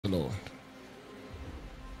Lord.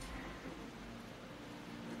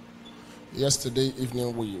 Yesterday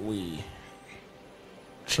evening we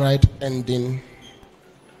tried ending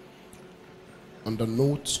on the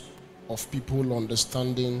note of people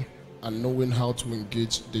understanding and knowing how to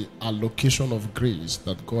engage the allocation of grace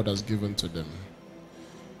that God has given to them.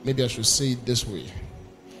 Maybe I should say it this way.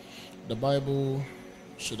 The Bible,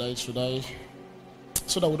 should I, so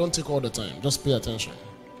that we don't take all the time, just pay attention.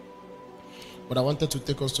 But I wanted to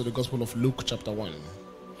take us to the Gospel of Luke chapter 1.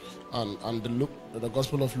 And the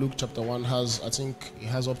Gospel of Luke chapter 1 has, I think, it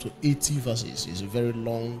has up to 80 verses. It's a very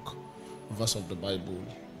long verse of the Bible.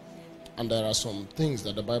 And there are some things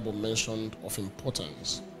that the Bible mentioned of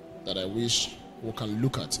importance that I wish we can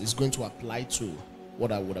look at. It's going to apply to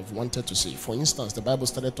what I would have wanted to say. For instance, the Bible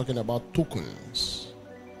started talking about tokens.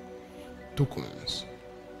 Tokens.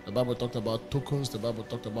 The Bible talked about tokens. The Bible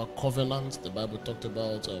talked about covenants. The Bible talked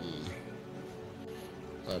about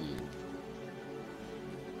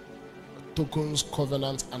tokens,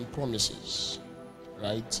 covenants, and promises,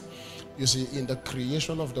 right? You see, in the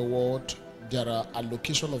creation of the world, there are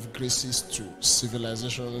allocation of graces to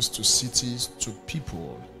civilizations, to cities, to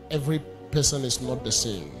people. Every person is not the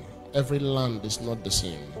same. Every land is not the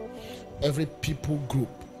same. Every people group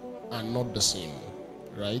are not the same,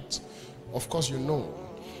 right? Of course, you know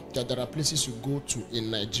that there are places you go to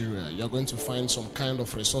in Nigeria, you're going to find some kind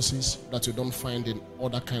of resources that you don't find in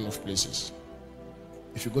other kind of places.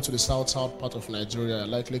 If you go to the south part of Nigeria, you're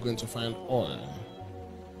likely going to find oil.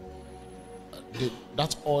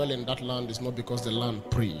 That oil in that land is not because the land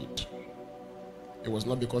prayed. It was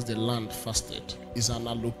not because the land fasted. It's an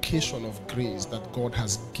allocation of grace that God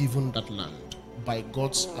has given that land by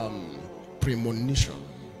God's premonition,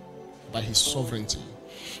 by his sovereignty.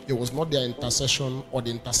 It was not their intercession or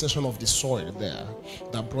the intercession of the soil there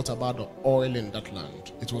that brought about the oil in that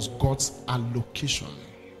land. It was God's allocation.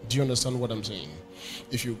 Do you understand what I'm saying?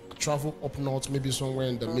 If you travel up north, maybe somewhere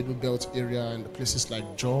in the Middle Belt area, and places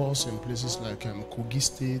like Jos, and places like Kogi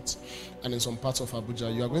State, and in some parts of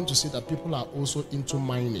Abuja, you are going to see that people are also into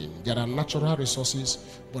mining. There are natural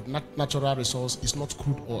resources, but natural resource is not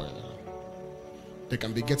crude oil. They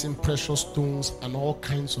can be getting precious stones and all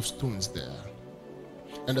kinds of stones there.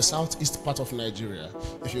 In the southeast part of Nigeria,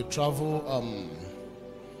 if you travel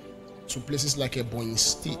to places like Ebonyi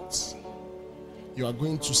State, you are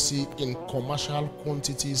going to see in commercial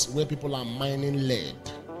quantities where people are mining lead,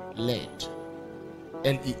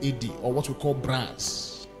 L-E-A-D, or what we call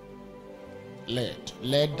brass. Lead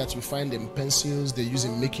that you find in pencils, they use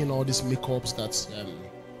in making all these makeups that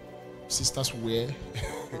sisters wear.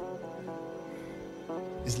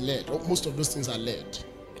 It's lead. Most of those things are lead,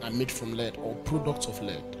 are made from lead or products of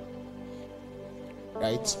lead,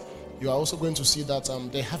 right? You are also going to see that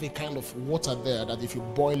they have a kind of water there that if you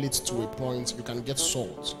boil it to a point, you can get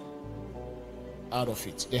salt out of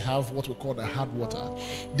it. They have what we call the hard water.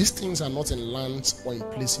 These things are not in lands or in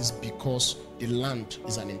places because the land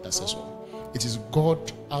is an intercessor. It is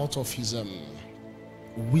God out of his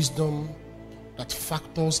wisdom that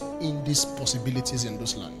factors in these possibilities in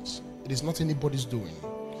those lands. It is not anybody's doing.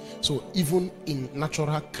 So even in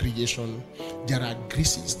natural creation, there are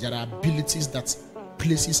graces, there are abilities that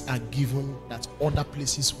places are given that other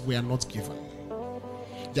places were not given.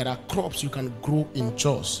 There are crops you can grow in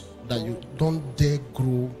Jos that you don't dare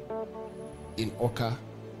grow in Oka.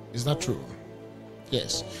 Is that true?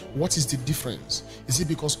 Yes. What is the difference? Is it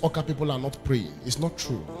because Oka people are not praying? It's not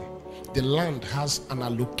true. The land has an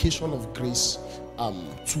allocation of grace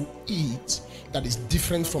to it that is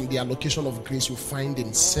different from the allocation of grace you find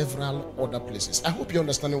in several other places. I hope you're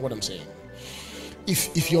understanding what I'm saying.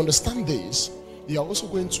 If you understand this, you are also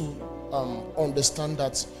going to understand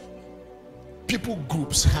that people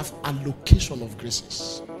groups have allocation of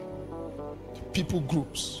graces. People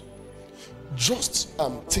groups. Just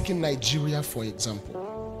taking Nigeria for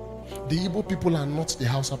example, the Igbo people are not the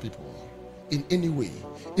Hausa people in any way.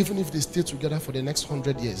 Even if they stay together for the next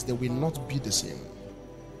 100 years, they will not be the same.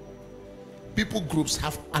 People groups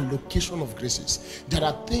have allocation of graces. There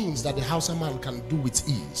are things that the Hausa man can do with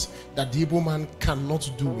ease that the Igbo man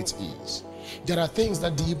cannot do with ease. There are things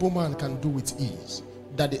that the Igbo man can do with ease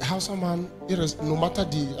that the Hausa man, no matter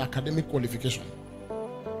the academic qualification,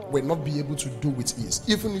 will not be able to do with ease,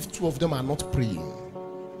 even if two of them are not praying.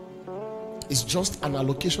 It's just an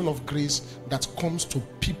allocation of grace that comes to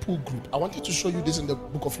people group. I wanted to show you this in the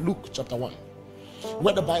book of Luke chapter 1,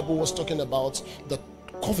 where the Bible was talking about the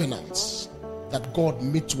covenants that God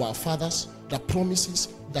made to our fathers, the promises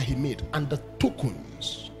that he made, and the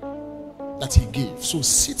tokens that he gave. So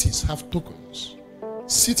cities have tokens,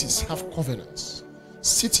 cities have covenants,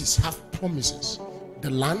 cities have promises. The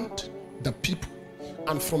land, the people,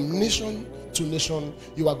 And from nation to nation,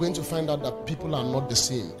 you are going to find out that people are not the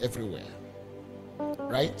same everywhere.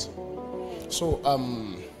 Right? So,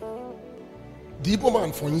 the Igbo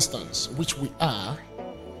man, for instance, which we are,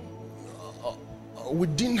 we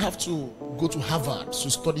didn't have to go to Harvard to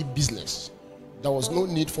study business. There was no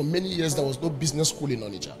need. For many years, there was no business school in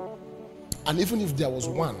Onitsha. And even if there was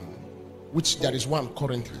one, which there is one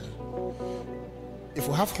currently, if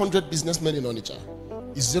we have 100 businessmen in Onitsha,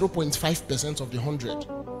 it's 0.5% of the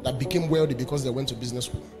 100 that became wealthy because they went to business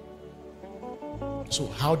school. So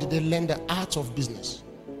how did they learn the art of business?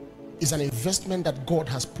 It's an investment that God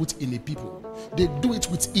has put in a people. They do it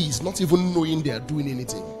with ease, not even knowing they are doing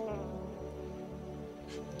anything.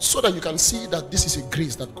 So that you can see that this is a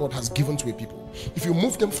grace that God has given to a people. If you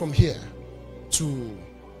move them from here to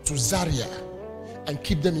Zaria and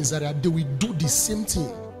keep them in Zaria, they will do the same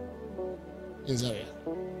thing in Zaria.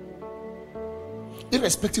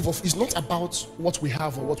 Irrespective of, it's not about what we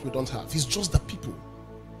have or what we don't have. It's just the people.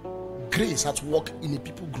 Grace at work in a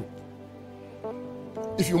people group.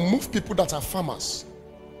 If you move people that are farmers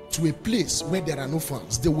to a place where there are no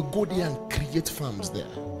farms, they will go there and create farms there.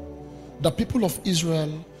 The people of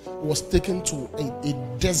Israel was taken to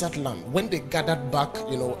a desert land. When they gathered back,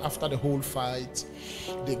 after the whole fight,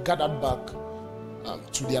 they gathered back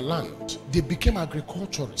to their land. They became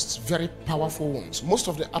agriculturists, very powerful ones. Most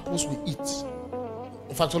of the apples we eat,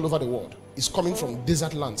 in fact, all over the world, is coming from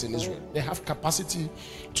desert lands in Israel. They have capacity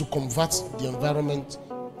to convert the environment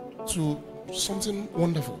to something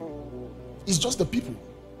wonderful. It's just the people.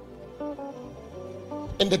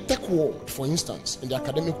 In the tech world, for instance, in the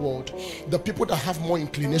academic world, the people that have more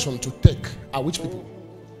inclination to tech are which people?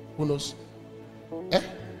 Who knows?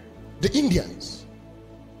 The Indians.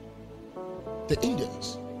 The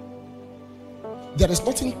Indians. There is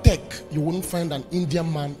nothing tech you wouldn't find an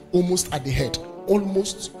Indian man almost at the head.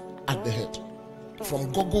 Almost at the head.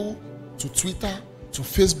 From Google to Twitter to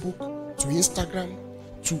Facebook to Instagram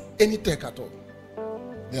to any tech at all.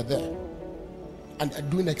 They are there. And are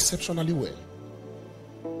doing exceptionally well.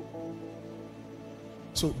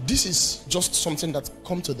 So this is just something that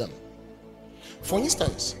come to them. For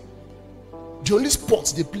instance, the only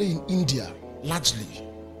sport they play in India largely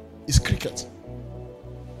is cricket.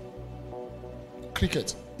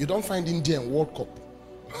 Cricket. You don't find India in World Cup.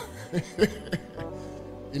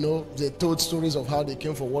 They told stories of how they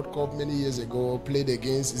came for World Cup many years ago, played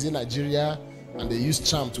against, is in Nigeria, and they used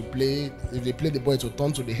charm to play. If they play the ball, it will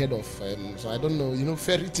turn to the head of, so I don't know,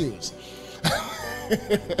 fairy tales.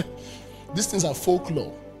 These things are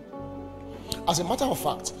folklore. As a matter of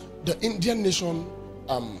fact, the Indian nation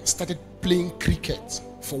started playing cricket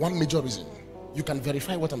for one major reason. You can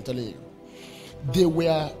verify what I'm telling you. They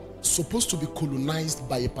were supposed to be colonized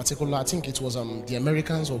by a particular, I think it was the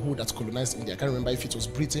Americans or who that colonized India. I can't remember if it was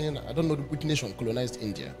Britain. I don't know which nation colonized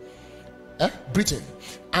India. Britain.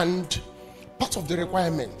 And part of the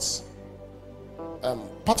requirements,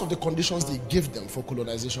 part of the conditions they gave them for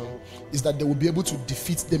colonization is that they will be able to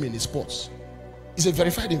defeat them in the sports. It's a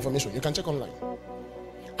verified information. You can check online.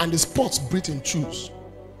 And the sports Britain chose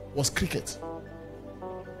was cricket,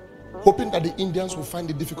 hoping that the Indians will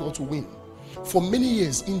find it difficult to win. For many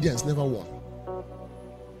years, Indians never won.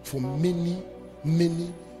 For many,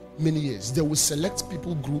 many, many years. They will select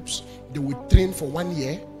people groups, they will train for 1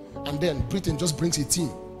 year, and then Britain just brings a team.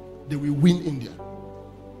 They will win India.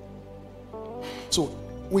 So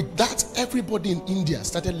with that, everybody in India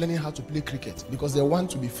started learning how to play cricket because they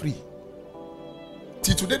want to be free.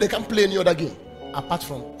 Till today, they can't play any other game apart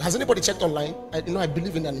from. Has anybody checked online? I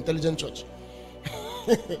believe in an intelligent church.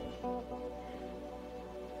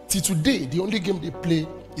 Till today, the only game they play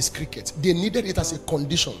is cricket. They needed it as a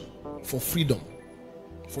condition for freedom,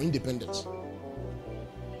 for independence.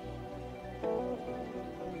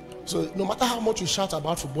 So no matter how much you shout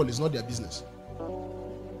about football, it's not their business.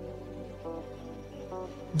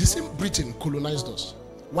 The same Britain colonized us.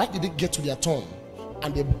 Why did it get to their turn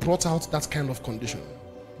and they brought out that kind of condition?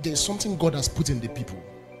 There is something God has put in the people.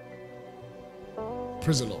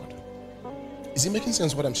 Praise the Lord. Is it making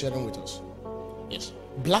sense what I'm sharing with us? Yes.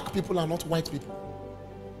 Black people are not white people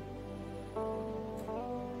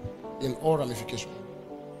in all ramification.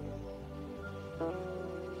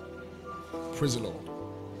 Praise the Lord.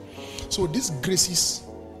 So these graces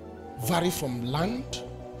vary from land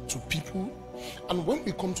to people. And when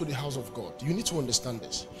we come to the house of God, you need to understand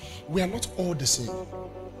this. We are not all the same.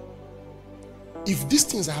 If these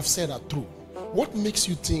things I have said are true, what makes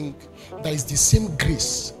you think there is the same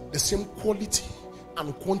grace, the same quality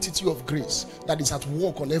and quantity of grace that is at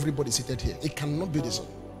work on everybody seated here? It cannot be the same.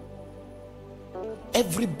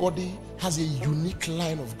 Everybody has a unique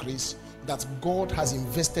line of grace that God has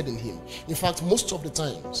invested in him. In fact, most of the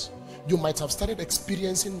times, you might have started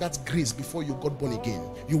experiencing that grace before you got born again.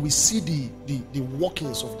 You will see the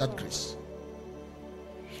workings of that grace.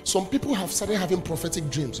 Some people have started having prophetic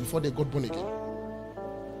dreams before they got born again.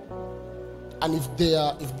 And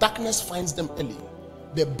if darkness finds them early,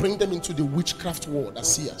 they bring them into the witchcraft world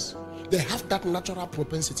as seers. They have that natural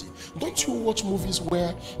propensity. Don't you watch movies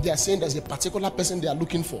where they are saying there's a particular person they are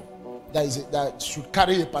looking for that should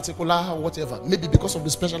carry a particular whatever, maybe because of the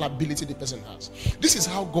special ability the person has? This is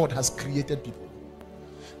how God has created people.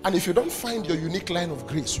 And if you don't find your unique line of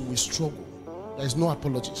grace, you will struggle. There is no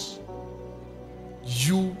apologies.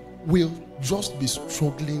 You will just be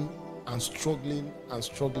struggling and struggling and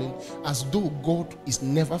struggling as though God is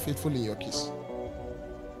never faithful in your case.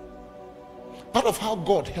 Part of how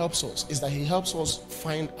God helps us is that he helps us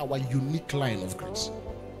find our unique line of grace.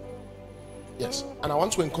 Yes, and I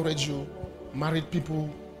want to encourage you, married people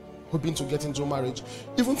hoping to get into marriage,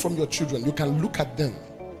 even from your children, you can look at them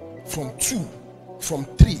from 2, from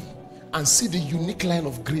 3, and see the unique line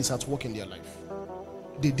of grace at work in their life.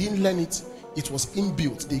 They didn't learn it, it was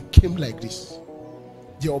inbuilt. They came like this.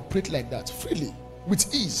 They operate like that, freely,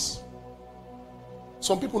 with ease.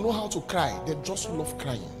 Some people know how to cry, they just love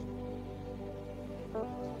crying.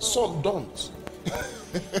 Some don't.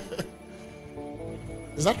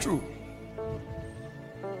 Is that true?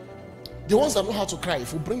 The ones that know how to cry,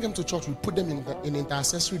 if we bring them to church, we put them in the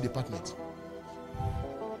intercessory department.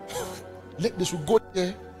 They should go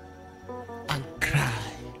there and cry.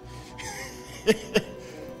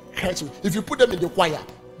 Cry to, if you put them in the choir,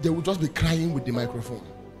 they will just be crying with the microphone.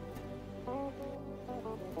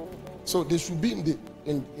 So they should be in the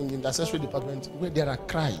intercessory department where there are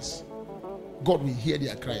cries. God will hear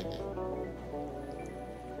their cry there.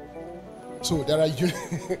 So there are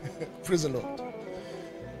praise the Lord.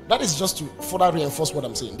 That is just to further reinforce what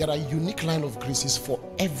I'm saying. There are unique line of graces for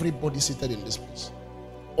everybody seated in this place.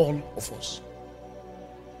 All of us.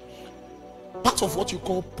 Part of what you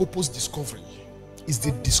call purpose discovery is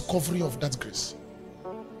the discovery of that grace.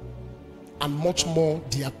 And much more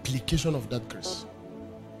the application of that grace.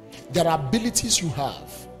 There are abilities you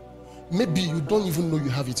have. Maybe you don't even know you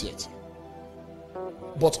have it yet.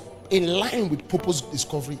 But in line with purpose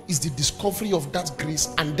discovery is the discovery of that grace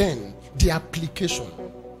and then the application.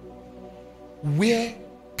 Where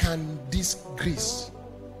can this grace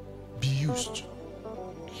be used?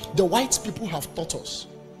 The white people have taught us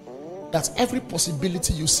that every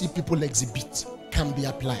possibility you see people exhibit can be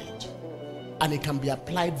applied. And it can be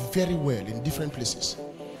applied very well in different places.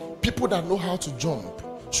 People that know how to jump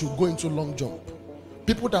should go into long jump.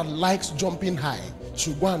 People that likes jumping high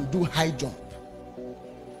should go and do high jump.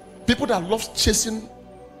 People that love chasing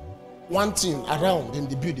one thing around in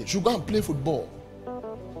the building should go and play football.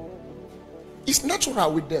 It's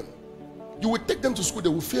natural with them. You will take them to school, they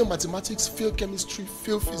will fail mathematics, fail chemistry,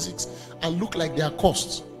 fail physics, and look like they are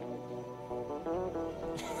cursed.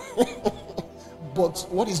 But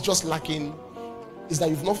what is just lacking is that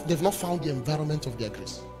they've not found the environment of their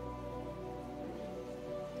grace.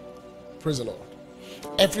 Praise the Lord.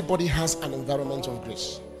 Everybody has an environment of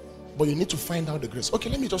grace, but you need to find out the grace. Okay,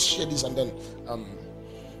 let me just share this and then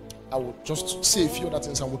I will just say a few other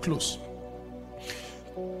things and we'll close.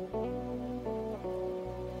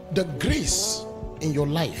 The grace in your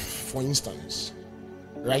life, for instance,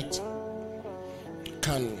 right,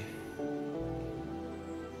 can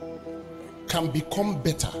become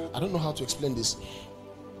better. I don't know how to explain this.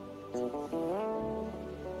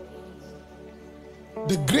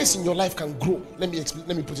 The grace in your life can grow. Let me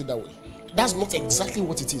put it that way. That's not exactly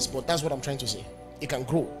what it is, but that's what I'm trying to say. It can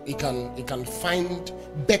grow. It can find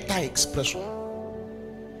better expression.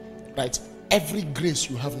 Right? Every grace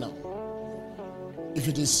you have now, if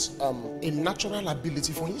it is a natural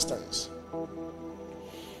ability, for instance,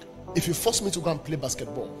 if you force me to go and play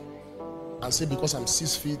basketball and say because I'm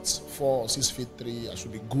 6'4" or 6'3", I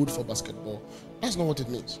should be good for basketball, that's not what it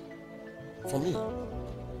means for me.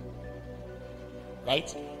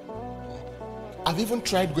 Right? I've even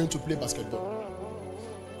tried going to play basketball.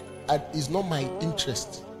 It's not my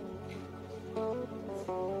interest.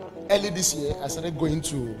 Early this year, I started going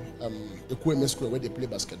to the Kweme Square where they play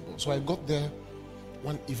basketball. So I got there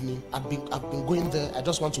one evening. I've been going there. I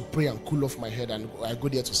just want to pray and cool off my head, and I go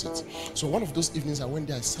there to sit. So one of those evenings, I went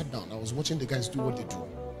there. I sat down. I was watching the guys do what they do.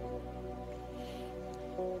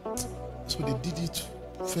 So they did it.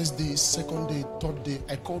 First day, second day, third day.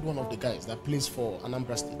 I called one of the guys that plays for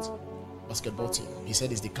Anambra State basketball team. He said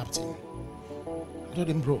he's the captain. I told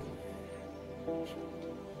him, bro,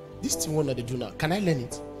 this thing what they do now, can I learn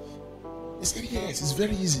it? He said, yes, it's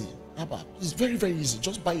very easy. Abba, it's very, very easy.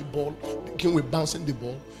 Just buy a ball, begin with bouncing the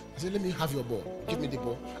ball. I said, let me have your ball. Give me the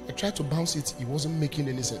ball. I tried to bounce it. It wasn't making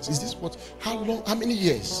any sense. Is this what? How long? How many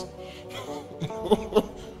years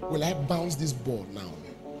will I bounce this ball now?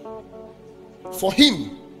 For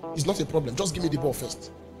him, it's not a problem. Just give me the ball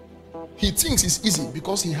first. He thinks it's easy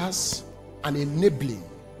because he has an enabling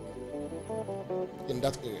in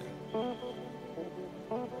that area.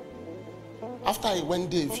 After I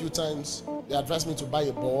went there a few times, they advised me to buy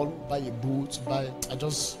a ball, buy a boot, I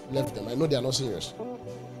just left them. I know they are not serious.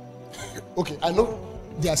 Okay, I know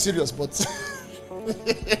they are serious, but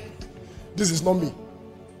this is not me.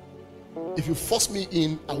 If you force me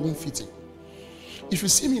in, I won't fit in. If you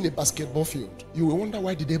see me in a basketball field, you will wonder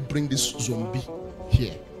why did they bring this zombie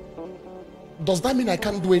here? Does that mean I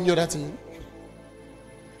can't do any other thing?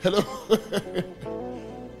 Hello?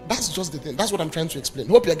 That's just the thing. That's what I'm trying to explain.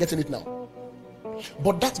 Hope you're getting it now.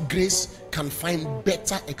 But that grace can find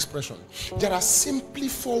better expression. There are simply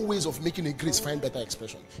 4 ways of making a grace find better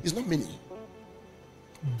expression. It's not many.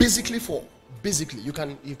 Basically 4. Basically, you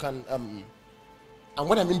can and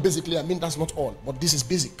when I mean basically, I mean that's not all, but this is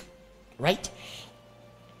basic. Right?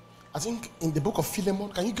 I think in the book of Philemon,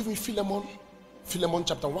 can you give me Philemon? Philemon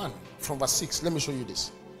chapter 1 from verse 6. Let me show you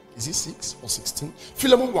this. Is it 6 or 16?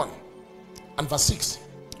 Philemon 1 and verse 6.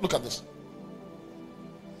 Look at this.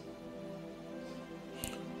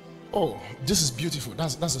 Oh, this is beautiful.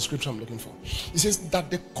 That's the scripture I'm looking for. It says that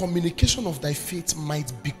the communication of thy faith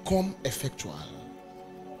might become effectual.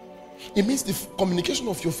 It means the communication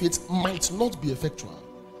of your faith might not be effectual.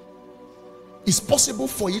 It's possible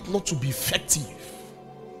for it not to be effective.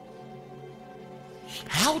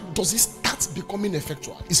 How does it start becoming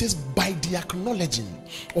effectual? It says by the acknowledging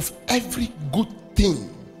of every good thing.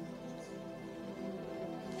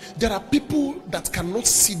 There are people that cannot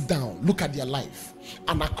sit down, look at their life,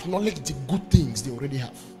 and acknowledge the good things they already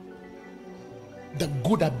have, the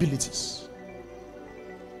good abilities.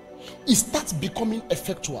 It starts becoming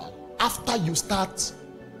effectual after you start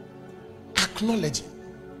acknowledging.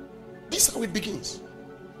 This is how it begins.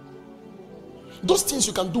 Those things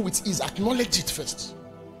you can do with ease, acknowledge it first.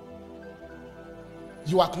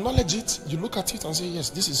 You acknowledge it, you look at it and say, yes,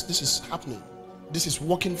 this is happening. This is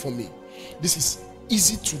working for me. This is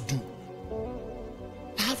easy to do.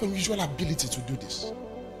 I have unusual ability to do this.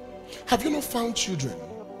 Have you not found children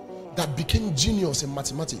that became genius in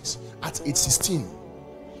mathematics at age 16?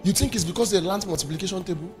 You think it's because they learned multiplication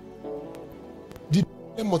table? Did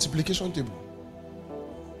they learn multiplication table?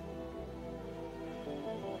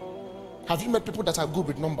 Have you met people that are good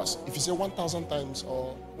with numbers? If you say 1,000 times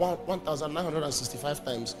or 1,965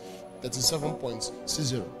 times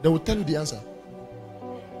 37.60, they will tell you the answer.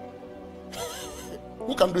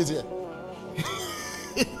 Who can do it here?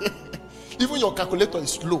 Even your calculator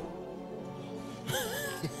is slow.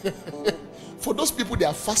 For those people, they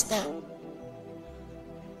are faster.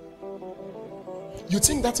 You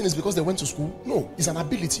think that thing is because they went to school? No, it's an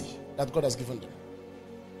ability that God has given them.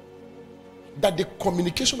 That the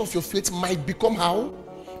communication of your faith might become how?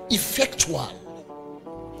 Effectual.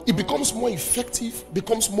 It becomes more effective,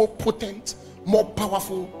 becomes more potent, more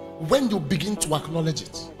powerful when you begin to acknowledge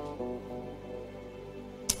it.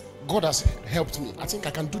 God has helped me. I think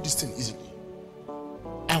I can do this thing easily.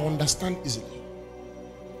 I understand easily.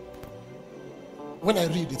 When I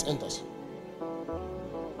read, it enters.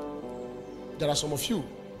 There are some of you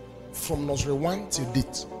from nursery 1 till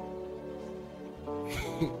date.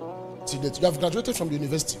 Till date. You have graduated from the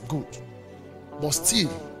university, good. But still,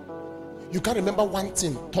 you can't remember one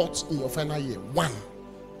thing taught in your final year. 1.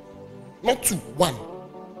 Not 2, 1.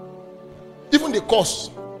 Even the course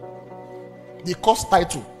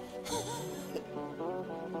title,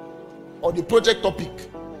 or the project topic,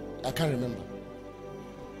 I can't remember.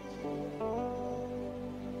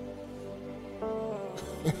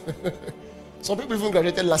 Some people even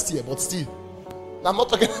graduated last year, but still, I'm not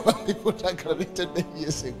talking about people that graduated many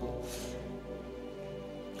years ago.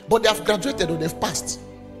 But they have graduated or they've passed.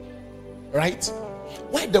 Right?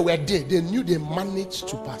 While they were there, they knew they managed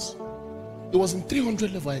to pass. It was in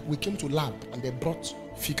 300 level. We came to lab and they brought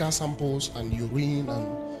fecal samples and urine and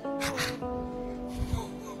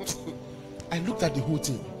I looked at the whole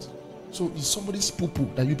thing. So it's somebody's poo-poo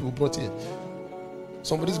that you people brought here.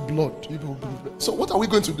 Somebody's blood. You people brought. So what are we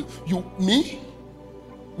going to do? Me?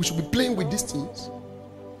 We should be playing with these things.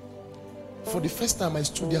 For the first time I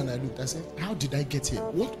stood there and I looked. I said, how did I get here?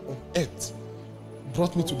 What on earth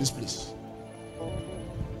brought me to this place?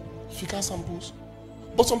 Fecal samples.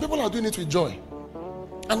 But some people are doing it with joy.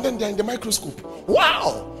 And then they're in the microscope.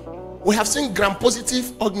 Wow! We have seen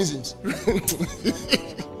gram-positive organisms.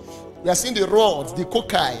 We are seeing the rods, the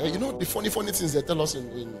cocci. You know the funny things they tell us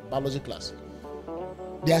in biology class.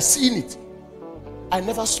 They are seeing it. I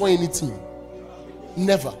never saw anything.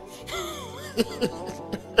 Never.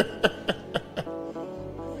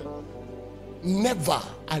 Never.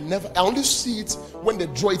 I only see it when they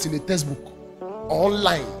draw it in a textbook or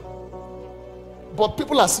online. But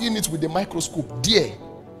people are seeing it with the microscope. Dear,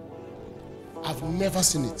 I've never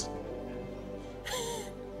seen it.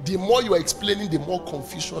 The more you are explaining, the more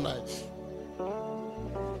confusion I.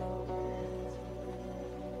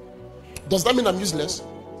 Does that mean I'm useless?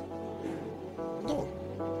 No.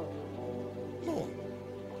 No.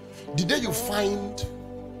 The day you find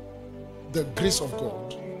the grace of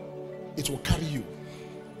God, it will carry you.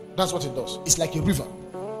 That's what it does. It's like a river.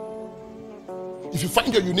 If you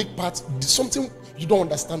find your unique part, something you don't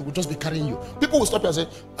understand will just be carrying you. People will stop you and say,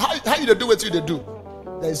 how you do what you do?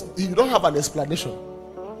 You don't have an explanation.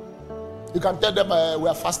 You can tell them we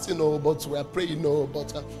are fasting, but we are praying,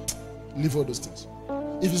 but leave all those things.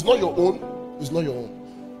 If it's not your own, it's not your own.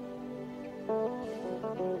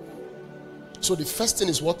 So the first thing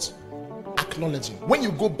is what? Acknowledging. When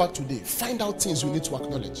you go back today, find out things you need to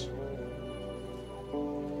acknowledge.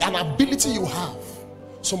 An ability you have,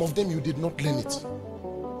 some of them you did not learn it.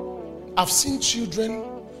 I've seen children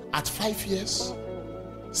at 5 years,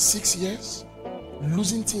 6 years,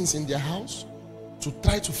 losing things in their house to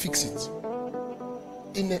try to fix it.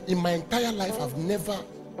 In my entire life, I've never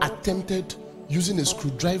attempted using a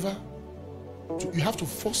screwdriver. You have to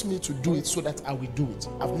force me to do it so that I will do it.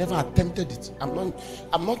 I've never attempted it. I'm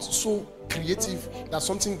not so creative that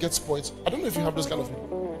something gets spoiled. I don't know if you have those kind of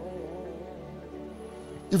people.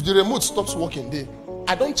 If the remote stops working,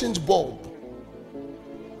 I don't change bulb.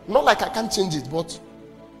 Not like I can't change it, but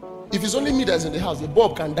if it's only me that's in the house, the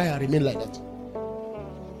bulb can die and remain like that.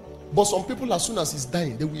 But some people, as soon as it's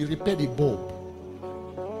dying, they will repair the bulb.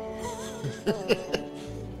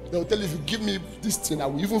 They will tell you, if you give me this thing, I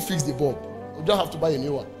will even fix the bulb. You don't have to buy a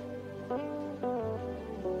new one.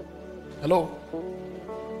 Hello?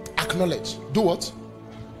 Acknowledge. Do what?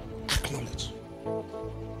 Acknowledge.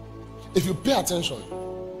 If you pay attention,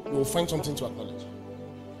 you will find something to acknowledge.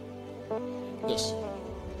 Yes.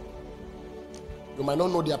 You might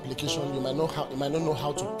not know the application, you might not know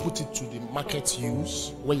how to put it to the market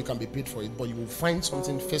use where you can be paid for it, but you will find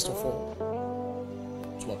something first of all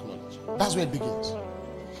to acknowledge. That's where it begins.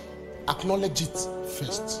 Acknowledge it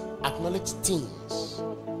first. Acknowledge things.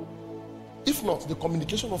 If not, the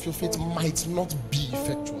communication of your faith might not be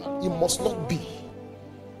effectual. It must not be.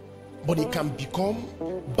 But it can become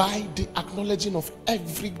by the acknowledging of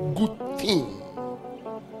every good thing.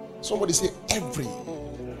 Somebody say every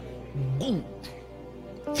good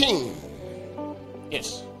thing.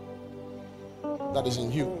 Yes. That is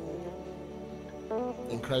in you.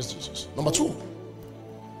 In Christ Jesus. Number 2.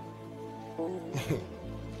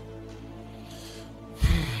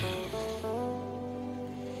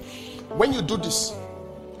 When you do this,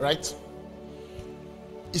 right,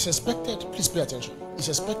 it's expected, please pay attention, it's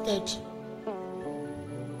expected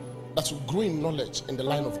that you grow in knowledge in the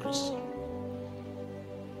line of grace.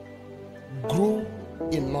 Grow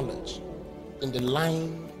in knowledge in the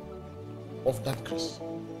line of that grace.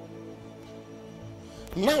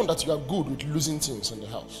 Now that you are good with losing things in the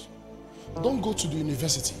house, don't go to the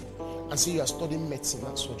university and say you are studying medicine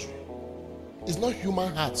and surgery. It's not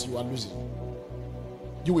human hearts you are losing.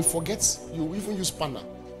 You will forget, you will even use spanner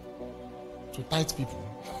to tight people.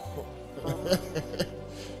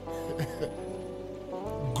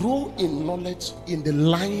 Grow in knowledge in the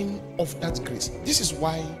line of that grace. This is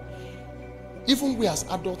why even we as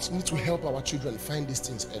adults need to help our children find these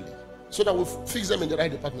things early, so that we'll fix them in the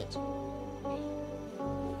right department.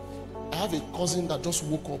 I have a cousin that just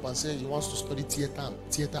woke up and said he wants to study theater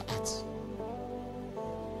art.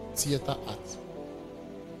 Theater art.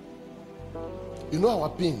 You know our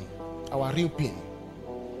pain, our real pain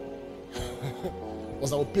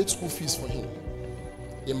was our paid school fees for him.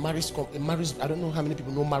 A marriage, I don't know how many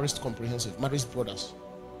people know Marist Comprehensive, Marist Brothers.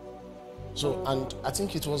 So, and I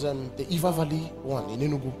think it was the Iva Valley one in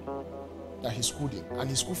Enugu that he schooled in. And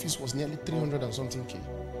his school fees was nearly 300 and something K.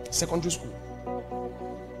 Secondary school.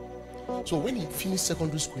 So when he finished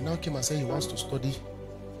secondary school, he now came and said he wants to study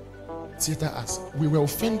theater arts. We were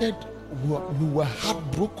offended, we were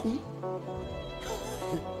heartbroken,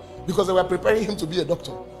 because they were preparing him to be a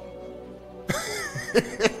doctor.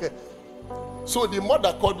 So the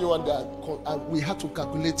mother called me one day, and we had to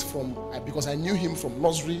calculate from, because I knew him from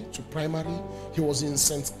nursery to primary. He was in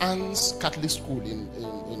St. Anne's Catholic School in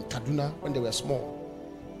Kaduna when they were small.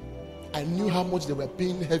 I knew how much they were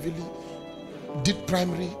paying heavily. Did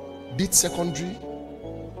primary, did secondary,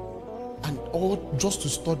 and all just to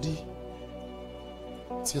study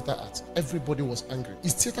Theater art. Everybody was angry.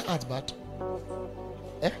 Is theater art bad?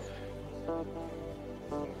 Eh?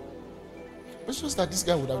 It's just that this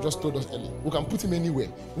guy would have just told us earlier. We can put him anywhere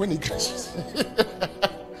when he crashes.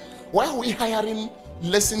 Why are we hiring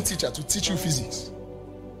lesson teacher to teach you physics?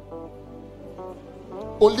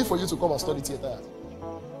 Only for you to come and study theater art.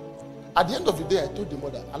 At the end of the day, I told the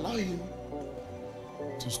mother, allow him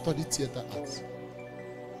to study theater art.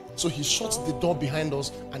 So he shuts the door behind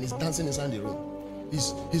us and is dancing inside the room.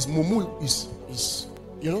 His mumu is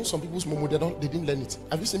you know, some people's mumu, they didn't learn it.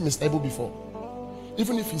 Have you seen Mr. Ibu before?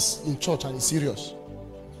 Even if he's in church and he's serious.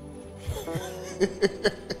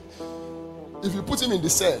 If you put him in the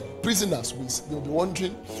cell, prisoners will be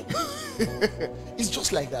wondering. It's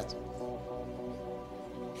just like that.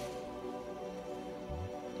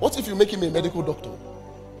 What if you make him a medical doctor?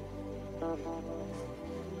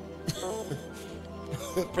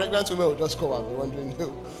 Pregnant women will just come and be wondering,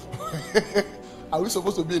 are we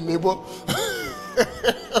supposed to be a neighbor?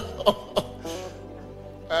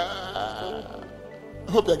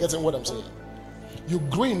 I hope you're getting what I'm saying. You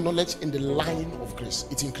grow in knowledge in the line of grace.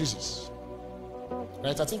 It increases.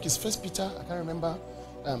 Right? I think it's 1 Peter. I can't remember.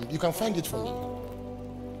 You can find it for me.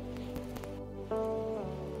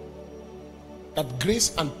 That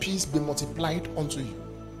grace and peace be multiplied unto you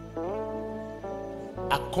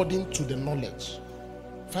according to the knowledge.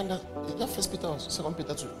 Find that. Is that 1 Peter or 2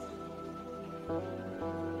 Peter 2?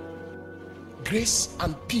 Grace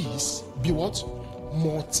and peace be what?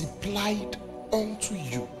 Multiplied unto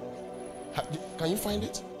you. Can you find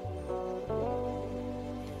it?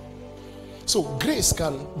 So grace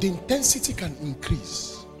the intensity can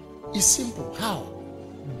increase. It's simple. How?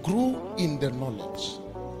 Grow in the knowledge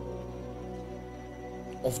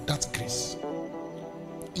of that grace.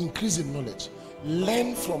 Increase in knowledge.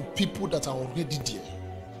 Learn from people that are already there.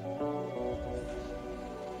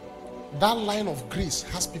 That line of grace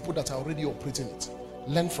has people that are already operating it.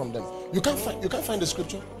 Learn from them. You can't find the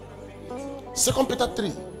scripture. 2 Peter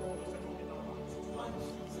 3.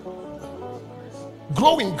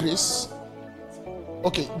 Grow in grace.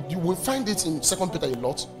 Okay, you will find it in 2 Peter a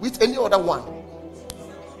lot. With any other one.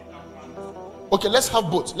 Okay, let's have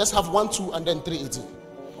both. Let's have 1, 2, and then 3:18.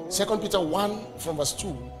 2 Peter 1 from verse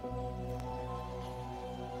 2.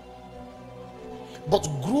 But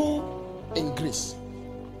grow in grace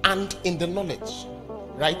and in the knowledge.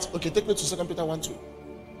 Right? Okay, take me to 2 Peter 1, 2.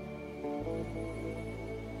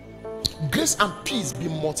 Grace and peace be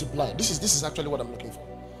multiplied. This is actually what I'm looking for.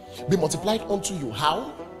 Be multiplied unto you.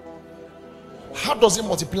 How? How does it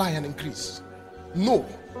multiply and increase? No.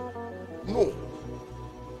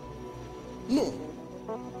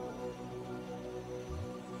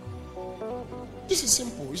 This is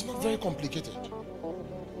simple. It's not very complicated.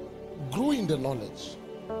 Grow in the knowledge.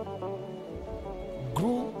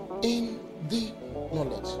 Grow in the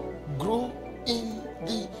knowledge. Grow in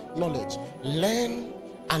the knowledge. Learn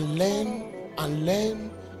and learn and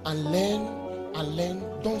learn and learn and learn.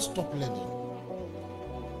 Don't stop learning.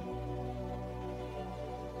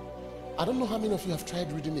 I don't know how many of you have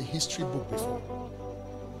tried reading a history book before.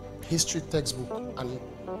 History textbook, and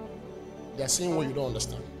they are saying what you don't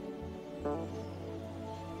understand.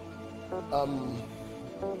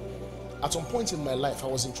 At some point in my life, I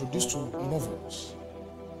was introduced to novels.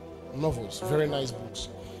 Very nice books.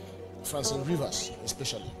 Francis Rivers,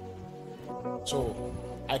 especially. So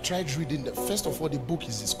I tried reading them. First of all, the book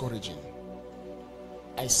is discouraging.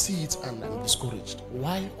 I see it and I'm discouraged.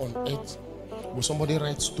 Why on earth will somebody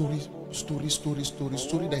write story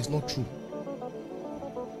that is not true?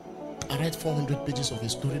 I write 400 pages of a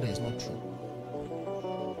story that is not true.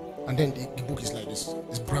 And then the book is like this.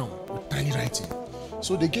 It's brown with tiny writing.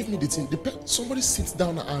 So they gave me the thing. Somebody sits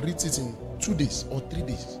down and reads it in 2 days or 3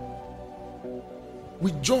 days.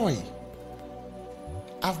 With joy.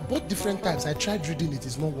 I've bought different types. I tried reading it.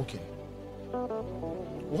 It's not working.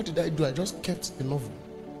 What did I do? I just kept the novel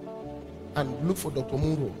and looked for Dr.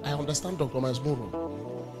 Munro. I understand Dr. Miles Munro.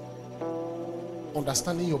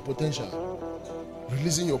 Understanding your potential.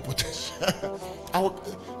 Releasing your potential.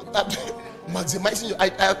 Maximizing your...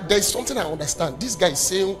 There's something I understand. This guy is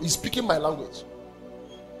saying, he's speaking my language.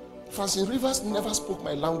 Francis Rivers never spoke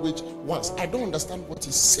my language once. I don't understand what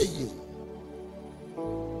he's saying.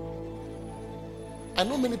 I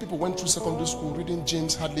know many people went through secondary school reading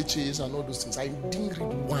James Hadley Chase and all those things. I didn't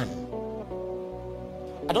read one.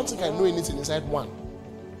 I don't think I know anything inside one.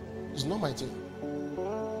 It's not my thing.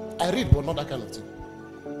 I read, but not that kind of thing.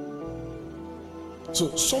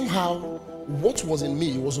 So somehow, what was in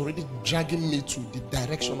me was already dragging me to the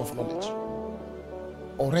direction of knowledge.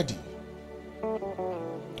 Already.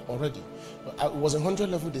 already. It was 100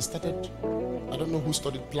 level. They started, I don't know who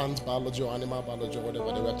studied plant biology or animal biology or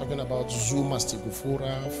whatever. They were talking about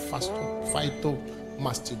zoomastigophora,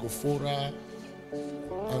 phytomastigophora,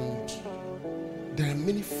 and there are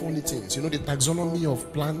many funny things. You know, the taxonomy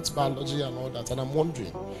of plant biology and all that. And I'm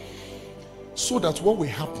wondering, so that what will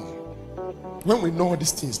happen when we know all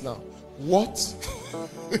these things now, what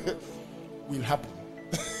will happen?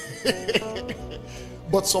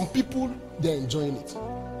 But some people, they're enjoying it.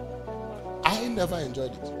 I never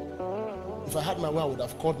enjoyed it. If I had my way, I would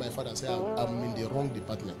have called my father and said, I'm in the wrong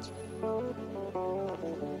department.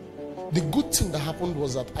 The good thing that happened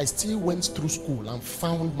was that I still went through school and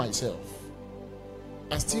found myself.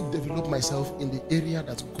 I still developed myself in the area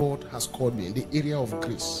that God has called me, in the area of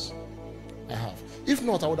grace. I have. If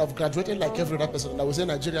not, I would have graduated like every other person. I would say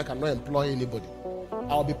Nigeria cannot employ anybody.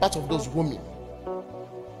 I'll be part of those women.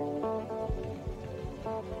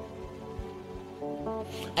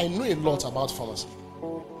 I know a lot about pharmacy.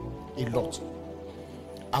 A lot.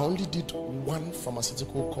 I only did one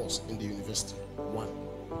pharmaceutical course in the university. One.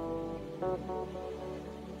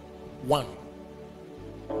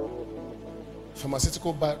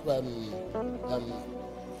 Pharmaceutical,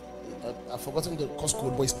 I've forgotten the course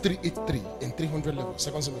code, but it's 383 in 300 level,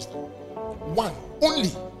 second semester. One.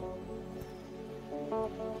 Only.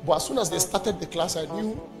 But as soon as they started the class, I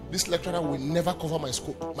knew this lecturer will never cover my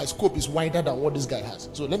scope. My scope is wider than what this guy has.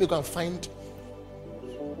 So let me go and find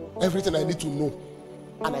everything I need to know.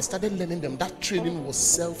 And I started learning them. That training was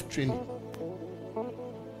self-training.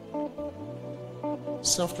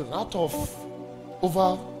 Self-training. Out of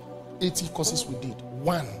over 80 courses we did,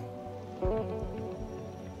 one.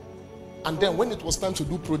 And then when it was time to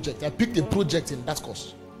do project, I picked a project in that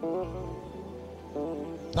course.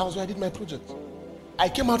 That was where I did my project. I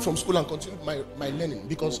came out from school and continued my learning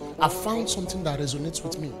because I found something that resonates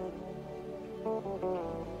with me.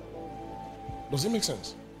 Does it make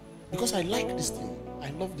sense? Because I like this thing. I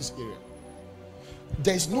love this area.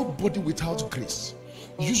 There is nobody without grace.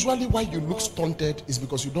 Usually why you look stunted is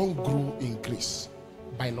because you don't grow in grace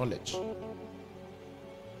by knowledge.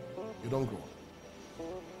 You don't grow.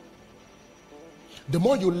 The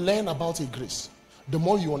more you learn about a grace, the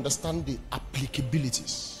more you understand the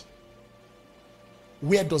applicabilities.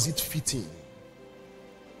 Where does it fit in?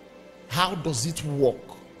 How does it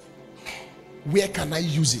work? Where can I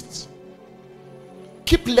use it?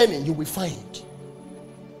 Keep learning, you will find.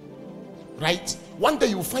 Right? One day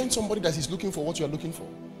you will find somebody that is looking for what you are looking for,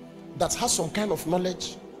 that has some kind of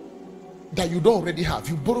knowledge that you don't already have.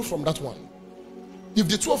 You borrow from that one. If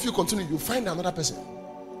the two of you continue, you find another person.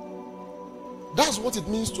 That's what it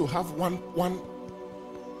means to have one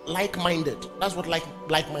like-minded. That's what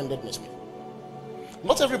like-mindedness means.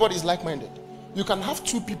 Not everybody is like-minded. You can have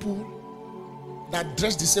two people that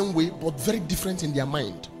dress the same way but very different in their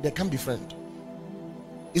mind. They can be friends.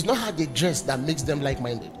 It's not how they dress that makes them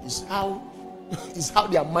like-minded. It's how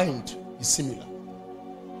their mind is similar.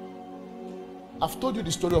 I've told you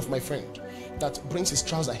the story of my friend that brings his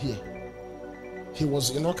trouser here. He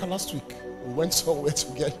was in Oka last week. We went somewhere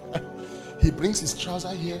together. He brings his trouser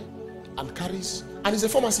here and carries, and he's a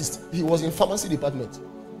pharmacist. He was in pharmacy department.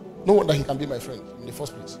 No wonder he can be my friend in the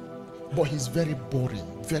first place. But he's very boring,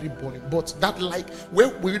 very boring. But that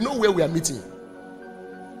we know where we are meeting.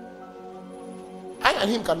 I and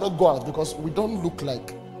him cannot go out because we don't look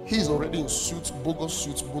like. He's already in suits, bogus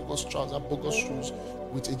trousers, bogus shoes,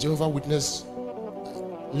 with a Jehovah Witness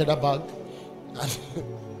leather bag,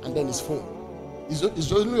 and then his phone. It's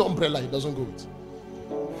the only umbrella he doesn't go with.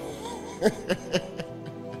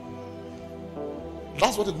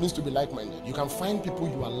 That's what it means to be like-minded. You can find people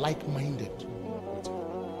you are like-minded with.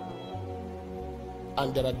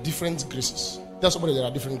 And there are different graces. Tell somebody there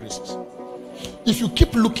are different graces. If you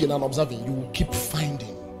keep looking and observing, you will keep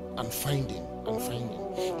finding and finding and finding.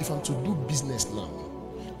 If I'm to do business now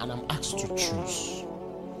and I'm asked to choose,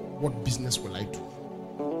 what business will I do?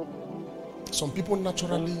 Some people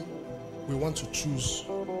naturally will want to choose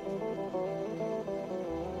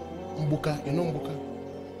Mbuka. You know Mbuka?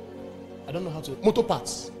 I don't know how to. Motor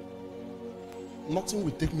parts. Nothing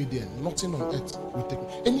will take me there. Nothing on earth will take me.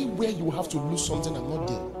 Anywhere you will have to lose something, I'm not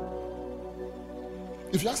there.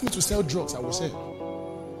 If you ask me to sell drugs, I will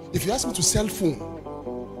sell. If you ask me to sell phone,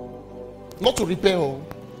 not to repair,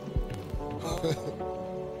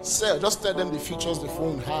 sell. Just tell them the features the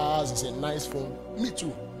phone has. It's a nice phone. Me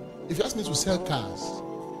too. If you ask me to sell cars,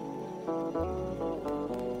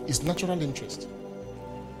 it's natural interest.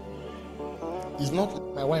 It's not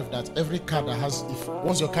like my wife that every car that has,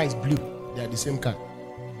 once your car is blue, they are the same car.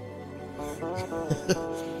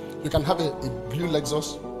 You can have a blue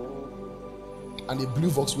Lexus and a blue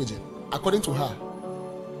Volkswagen. According to her,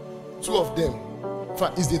 Two of them. In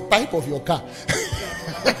fact, it's the type of your car.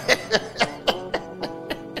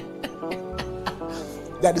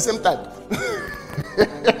 They are the same type.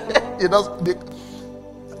 The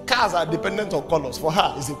cars are dependent on colors. For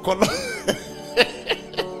her, it's the color.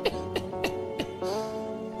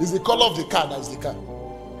 It's the color of the car that is the car.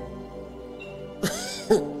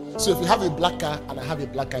 So if you have a black car and I have a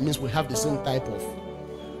black car, it means we have the same type of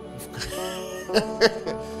car.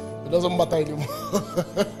 It doesn't matter anymore.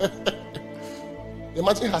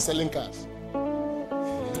 Imagine her selling cars.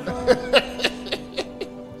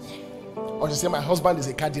 Or she say, my husband is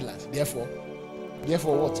a car dealer. Therefore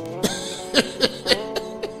what?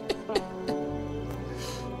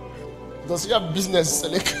 Does he have business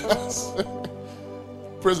selling cars?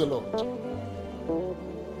 Praise the Lord.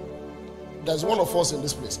 There's one of us in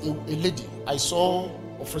this place, a lady. I saw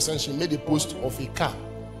of recent, she made a post of a car.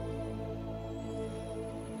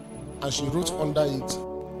 And she wrote under it,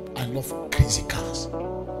 I love crazy cars.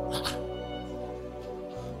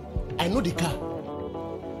 I know the car.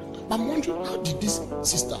 But I'm wondering, how did this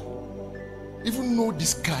sister even know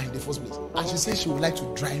this car in the first place? And she said she would like to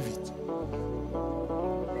drive it.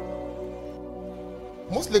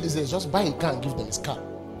 Most ladies say just buy a car and give them his car.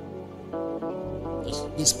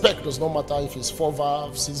 The spec does not matter if it's 4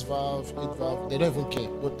 valve, 6 valve, 8 valve. They don't even care.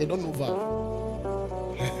 But they don't know valve.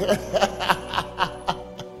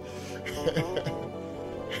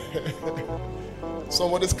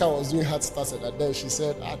 Somebody's car was doing hard started, and then she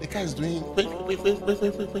said, the car is doing That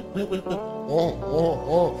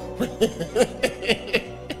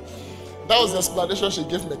was the explanation she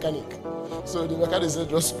gave mechanic. So the mechanic said,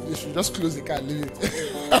 you should just close the car and leave it.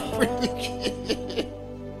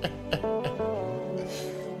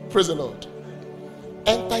 Praise the Lord.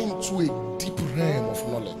 Enter into a deep realm of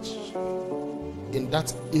knowledge in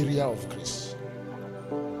that area of grace.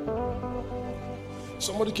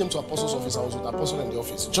 Somebody came to Apostle's office. I was with Apostle in the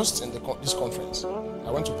office, just in this conference.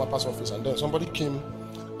 I went to Papa's office, and then somebody came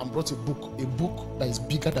and brought a book that is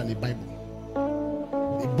bigger than a Bible.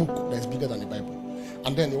 A book that is bigger than a Bible.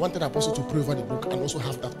 And then he wanted Apostle to pray over the book and also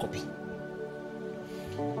have that copy.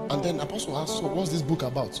 And then Apostle asked, so what's this book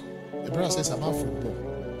about? The brother says, about football.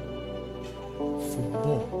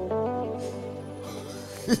 Football.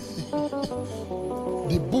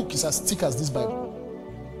 The book is as thick as this Bible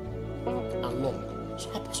and long. So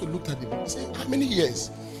Apostle looked at the book and said, how many years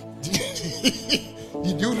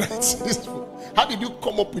did you write this book? How did you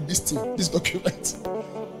come up with this thing, this document?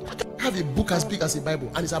 How can you have a book as big as a Bible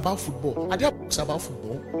and it's about football? Are there books about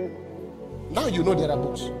football? Now you know there are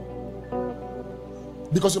books.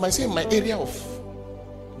 Because you might say, in my area of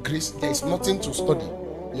grace, there is nothing to study.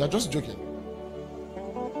 You are just joking.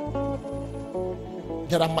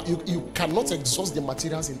 You cannot exhaust the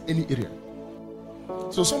materials in any area.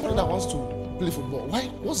 So somebody that wants to play football,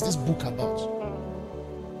 what's this book about?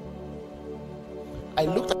 I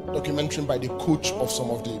looked at a documentary by the coach of some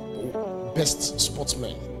of the best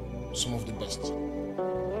sportsmen, some of the best.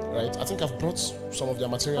 Right? I think I've brought some of their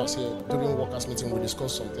materials here during workers' meeting. We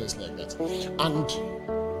discussed some things like that. And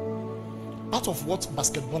part of what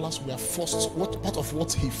basketballers were forced, part of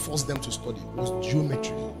what he forced them to study was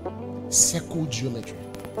geometry, circle geometry.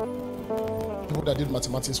 People that did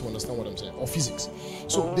mathematics will understand what I'm saying, or physics.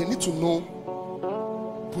 So they need to know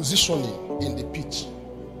positioning in the pitch,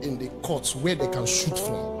 in the courts where they can shoot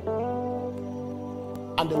from.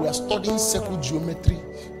 And they were studying circle geometry,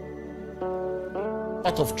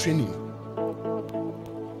 part of training.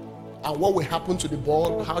 And what will happen to the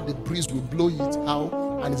ball, how the breeze will blow it,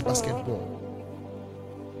 and it's basketball.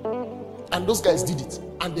 And those guys did it,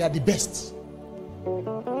 and they are the best.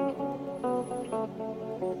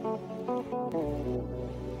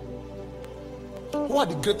 Who are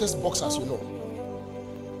the greatest boxers you know?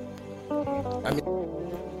 I mean,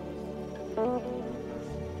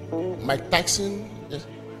 Mike Tyson, yes.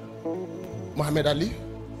 Muhammad Ali.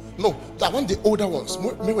 No, I want the older ones.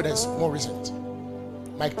 Maybe that's more recent.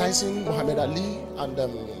 Mike Tyson, Muhammad Ali, and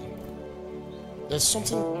there's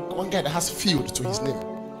one guy that has Field to his name.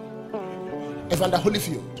 Evander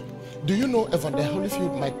Holyfield. Do you know Evander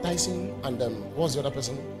Holyfield, Mike Tyson, and what was the other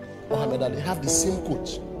person? Muhammad Ali have the same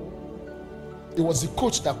coach. It was the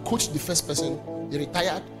coach that coached the first person. He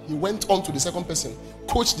retired. He went on to the second person,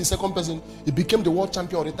 coached the second person. He became the world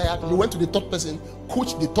champion, retired. He went to the third person,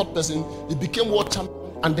 coached the third person. He became world champion,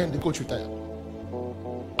 and then the coach retired.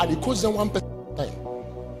 And he coached them one person at a time.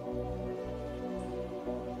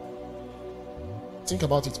 Think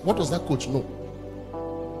about it. What does that coach know?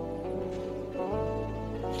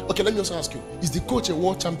 Okay, let me also ask you, is the coach a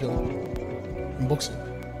world champion in boxing?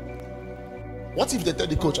 What if they tell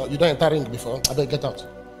the coach, you don't enter ring before, I better get out?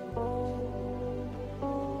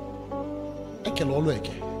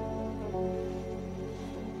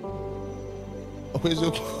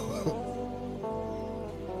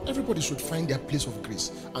 Everybody should find their place of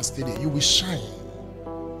grace and stay there. You will shine.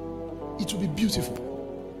 It will be beautiful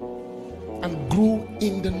and grow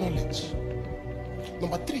in the knowledge.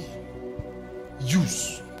 Number 3,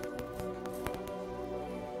 use.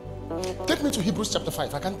 Take me to Hebrews chapter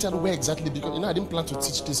 5. I can't tell where exactly because I didn't plan to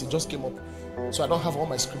teach this. It just came up, so I don't have all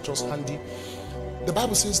my scriptures handy. The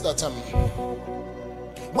Bible says that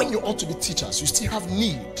when you ought to be teachers, you still have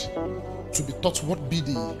need to be taught what be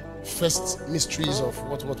the first mysteries of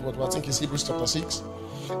what I think is Hebrews chapter 6.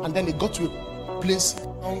 And then it got to a place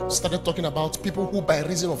started talking about people who by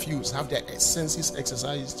reason of use have their senses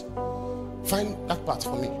exercised. Find that part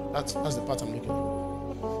for me. That's the part I'm looking for.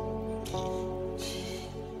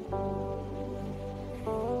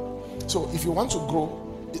 So if you want to grow,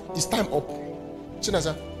 it's time up.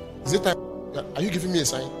 Chinaza, is it time? Are you giving me a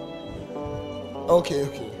sign? Okay. I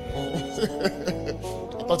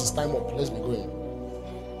thought it's time up. Let's be going.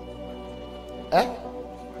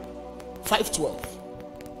 5:12.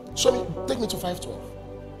 Show me, take me to 5:12.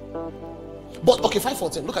 But okay,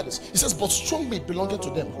 5:14. Look at this. It says, but strong meat belonging to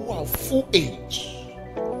them who are full age.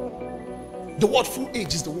 The word full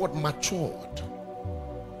age is the word matured.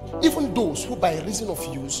 Even those who by reason of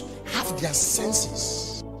use have their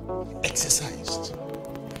senses exercised.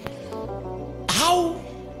 How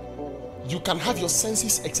you can have your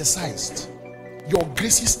senses exercised, your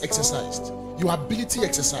graces exercised, your ability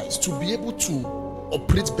exercised to be able to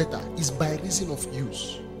operate better is by reason of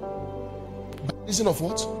use. By reason of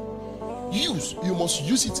what? Use. You must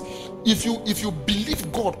use it. If you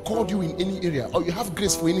believe God called you in any area or you have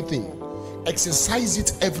grace for anything, exercise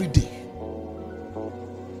it every day.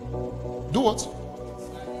 Do what?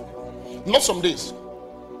 Not some days,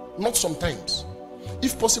 not sometimes.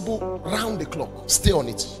 If possible, round the clock. Stay on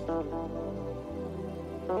it.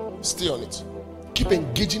 Stay on it. Keep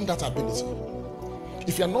engaging that ability.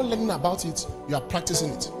 If you are not learning about it, you are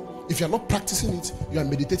practicing it. If you are not practicing it, you are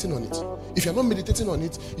meditating on it. If you are not meditating on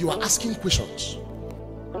it, you are asking questions.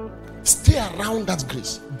 Stay around that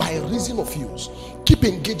grace by reason of use. Keep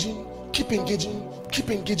engaging, keep engaging, keep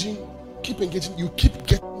engaging, keep engaging. You keep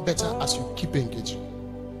getting better as you keep engaging.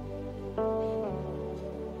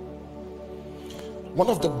 One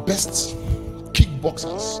of the best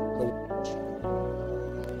kickboxers in the world.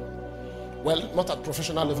 Well, not at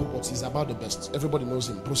professional level, but he's about the best. Everybody knows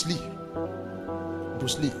him. Bruce Lee.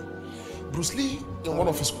 Bruce Lee. Bruce Lee, in one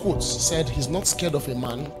of his quotes, said he's not scared of a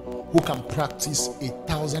man who can practice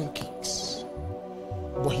 1,000 kicks,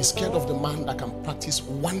 but he's scared of the man that can practice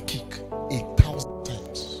one kick 1,000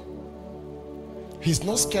 times. He's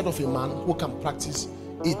not scared of a man who can practice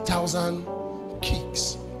 1,000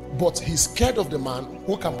 kicks, but he's scared of the man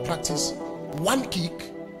who can practice one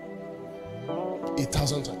kick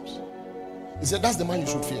 1,000 times. He said that's the man you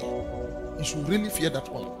should fear. You should really fear that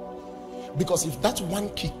one, because if that one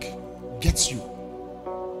kick gets you,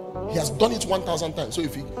 he has done it 1,000 times. So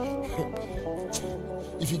if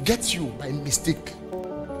he gets you by mistake,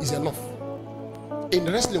 is enough. In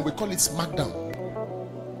wrestling, we call it smackdown.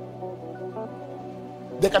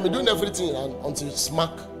 They can be doing everything until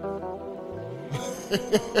smack.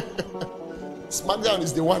 Smackdown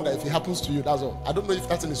is the one that if it happens to you, that's all. I don't know if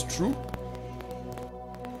that thing is true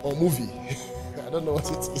or movie. I don't know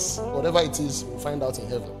what it is. Whatever it is, we'll find out in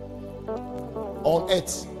heaven. On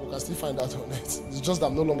earth, we can still find out on earth. It's just that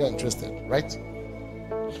I'm no longer interested, right?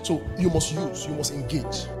 So you must use, you must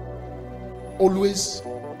engage. Always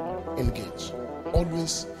engage.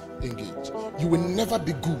 Always engage. You will never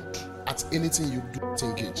be good at anything you do to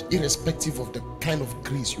engage, irrespective of the kind of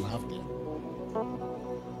grace you have there.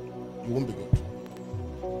 You won't be good.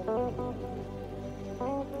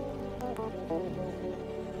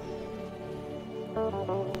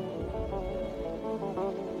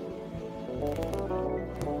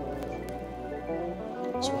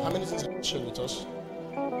 So how many things have you shared with us?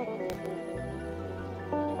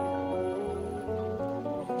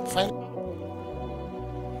 Fine.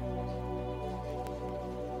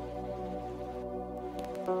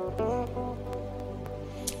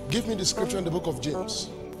 Give me the scripture in the book of James.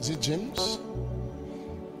 Is it James?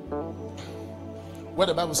 Where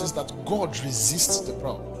the Bible says that God resists the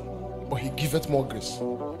proud, but he giveth more grace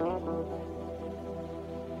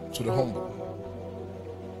to the humble.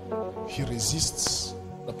 He resists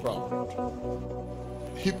the proud.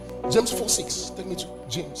 James 4:6. Take me to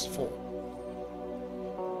James 4.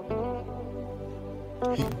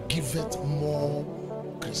 He giveth more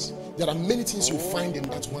grace. There are many things you find in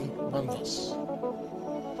that one verse.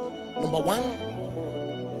 Number one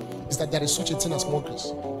is that there is such a thing as more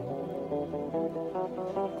grace.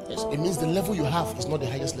 Yes. It means the level you have is not the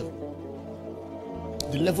highest level.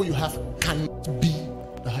 The level you have cannot be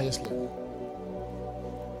the highest level.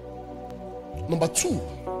 Number 2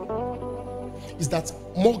 is that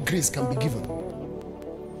more grace can be given.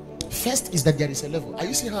 First is that there is a level. Are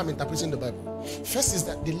you seeing how I'm interpreting the Bible? First is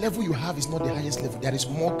that the level you have is not the highest level. There is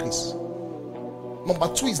more grace. Number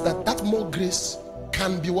 2 is that more grace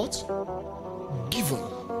can be what? Given.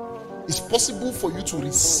 It's possible for you to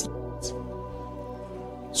receive it.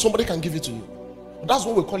 Somebody can give it to you. That's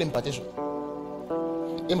what we call impartation.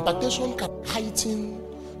 Impartation can heighten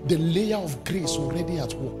the layer of grace already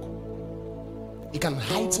at work. It can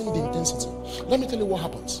heighten the intensity. Let me tell you what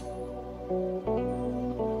happens.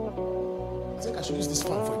 I think I should use this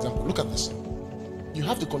fan, for example. Look at this. You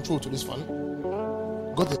have the control to this fan.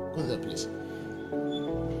 Go there, please.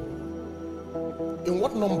 In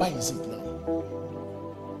what number is it now?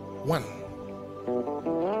 1.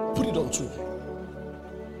 Put it on 2.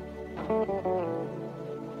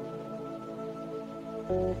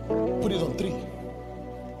 Put it on 3.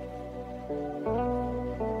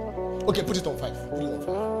 Okay, put it on 5. Put it on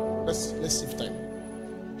 5. Let's save time.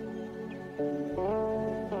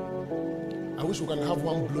 I wish we can have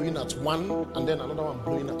one blowing at 1 and then another one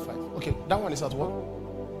blowing at 5. Okay, that one is at what?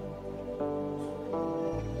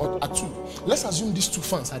 Or at 2. Let's assume these 2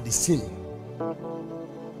 fans are the same.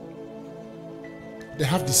 They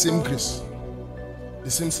have the same grace, the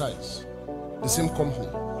same size, the same company,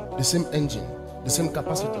 the same engine, the same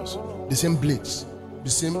capacitors, the same blades, the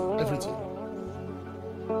same everything.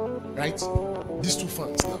 Right? These 2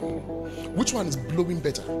 fans now. Which one is blowing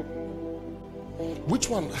better? Which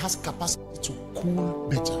one has capacity to cool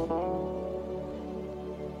better?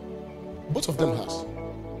 Both of them has.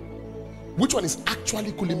 Which one is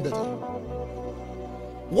actually cooling better?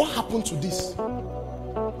 What happened to this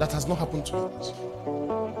that has not happened to it?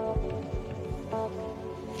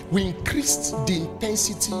 We increased the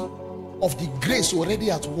intensity of the grace already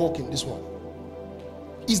at work in this one.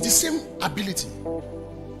 It's the same ability.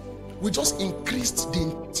 We just increased the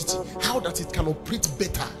intensity. How that it can operate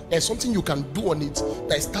better. There's something you can do on it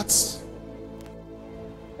that starts.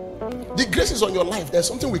 The grace is on your life. There's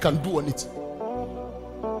something we can do on it.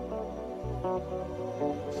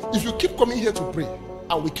 If you keep coming here to pray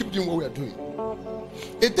and we keep doing what we are doing,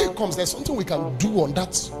 a day comes, there's something we can do on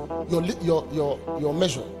that, your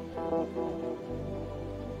measure,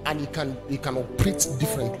 and it can operate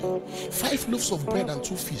differently. 5 loaves of bread and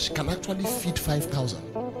 2 fish can actually feed 5,000.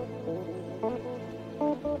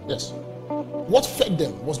 Yes. What fed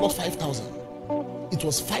them was not 5,000. It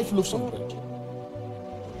was 5 loaves of bread.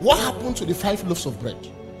 What happened to the 5 loaves of bread?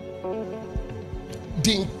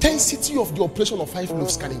 The intensity of the operation of 5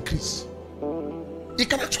 loaves can increase. It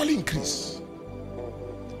can actually increase.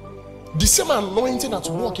 The same anointing at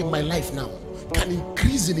work in my life now can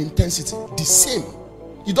increase in intensity. The same.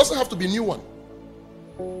 It doesn't have to be a new one.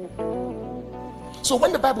 So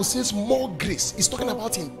when the Bible says more grace, it's talking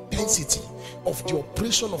about intensity of the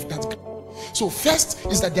operation of that grace. So first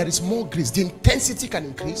is that there is more grace. The intensity can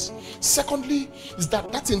increase. Secondly is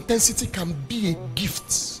that intensity can be a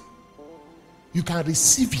gift. You can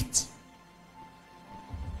receive it.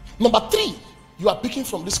 Number 3, you are picking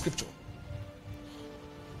from this scripture.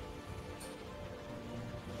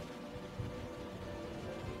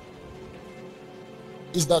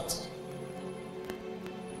 Is that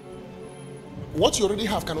what you already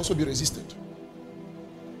have can also be resisted.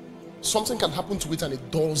 Something can happen to it and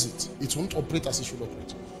it dulls it. It won't operate as it should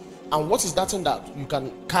operate. And what is that thing that you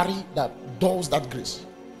can carry that dulls that grace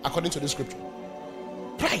according to the scripture?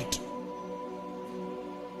 Pride.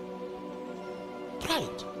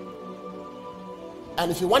 Pride.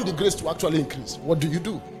 And if you want the grace to actually increase, what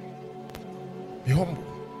do? Be humble.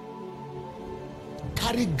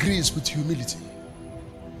 Carry grace with humility.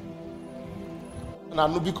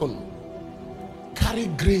 And carry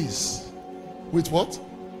grace with what?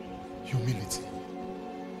 Humility.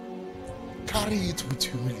 Carry it with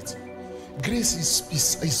humility. Grace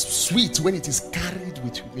is sweet when it is carried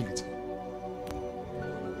with humility.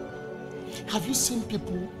 Have you seen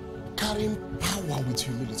people carrying power with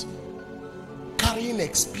humility? Carrying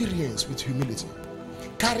experience with humility?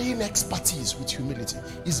 Carrying expertise with humility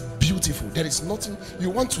is beautiful. There is nothing, you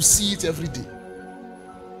want to see it every day.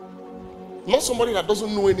 Not somebody that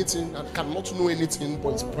doesn't know anything and cannot know anything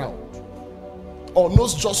but is proud, or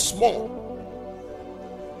knows just small,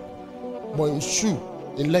 but in shoe,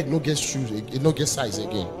 in leg no get shoes, it no get size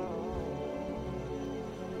again.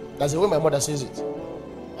 That's the way my mother says it.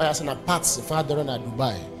 I asked her parts if I don't know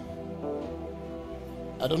Dubai.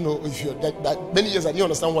 I don't know if you're that many years I didn't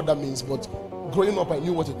understand what that means, but growing up I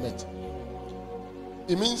knew what it meant.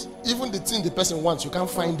 It means even the thing the person wants, you can't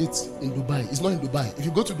find it in Dubai. It's not in Dubai. If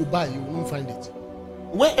you go to Dubai, you won't find it.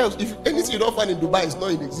 Where else? If anything you don't find in Dubai is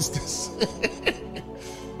not in existence.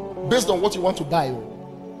 Based on what you want to buy.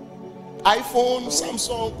 iPhone,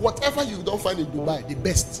 Samsung, whatever you don't find in Dubai, the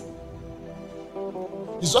best.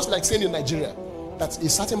 It's just like saying in Nigeria that a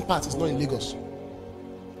certain part is not in Lagos.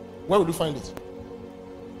 Where would you find it?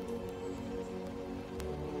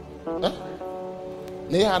 Huh?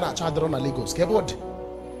 Lagos.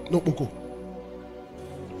 No Boko.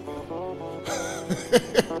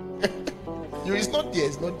 It's not there,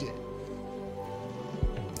 it's not there.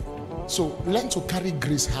 So learn to carry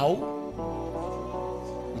grace. How?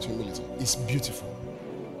 With humility. It's beautiful.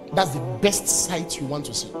 That's the best sight you want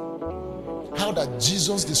to see. How that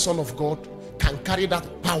Jesus, the Son of God, can carry that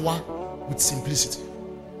power with simplicity.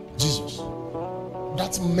 Jesus.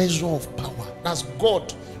 That measure of power. That's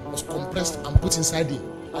God was compressed and put inside him.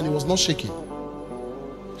 And he was not shaking.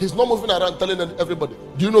 He's not moving around telling everybody,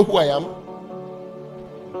 do you know who I am?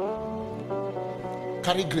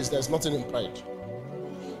 Carry grace. There's nothing in pride.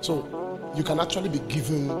 So you can actually be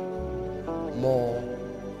given more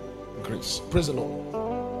grace. Praise the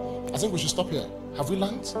Lord. I think we should stop here. Have we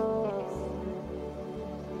learned?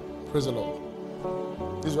 Praise the Lord.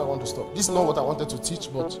 This is where I want to stop. This is not what I wanted to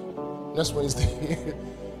teach, but next Wednesday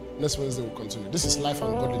next Wednesday we'll continue. This is life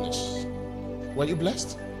and godliness. Were you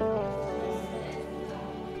blessed?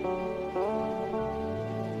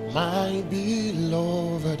 My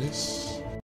beloved is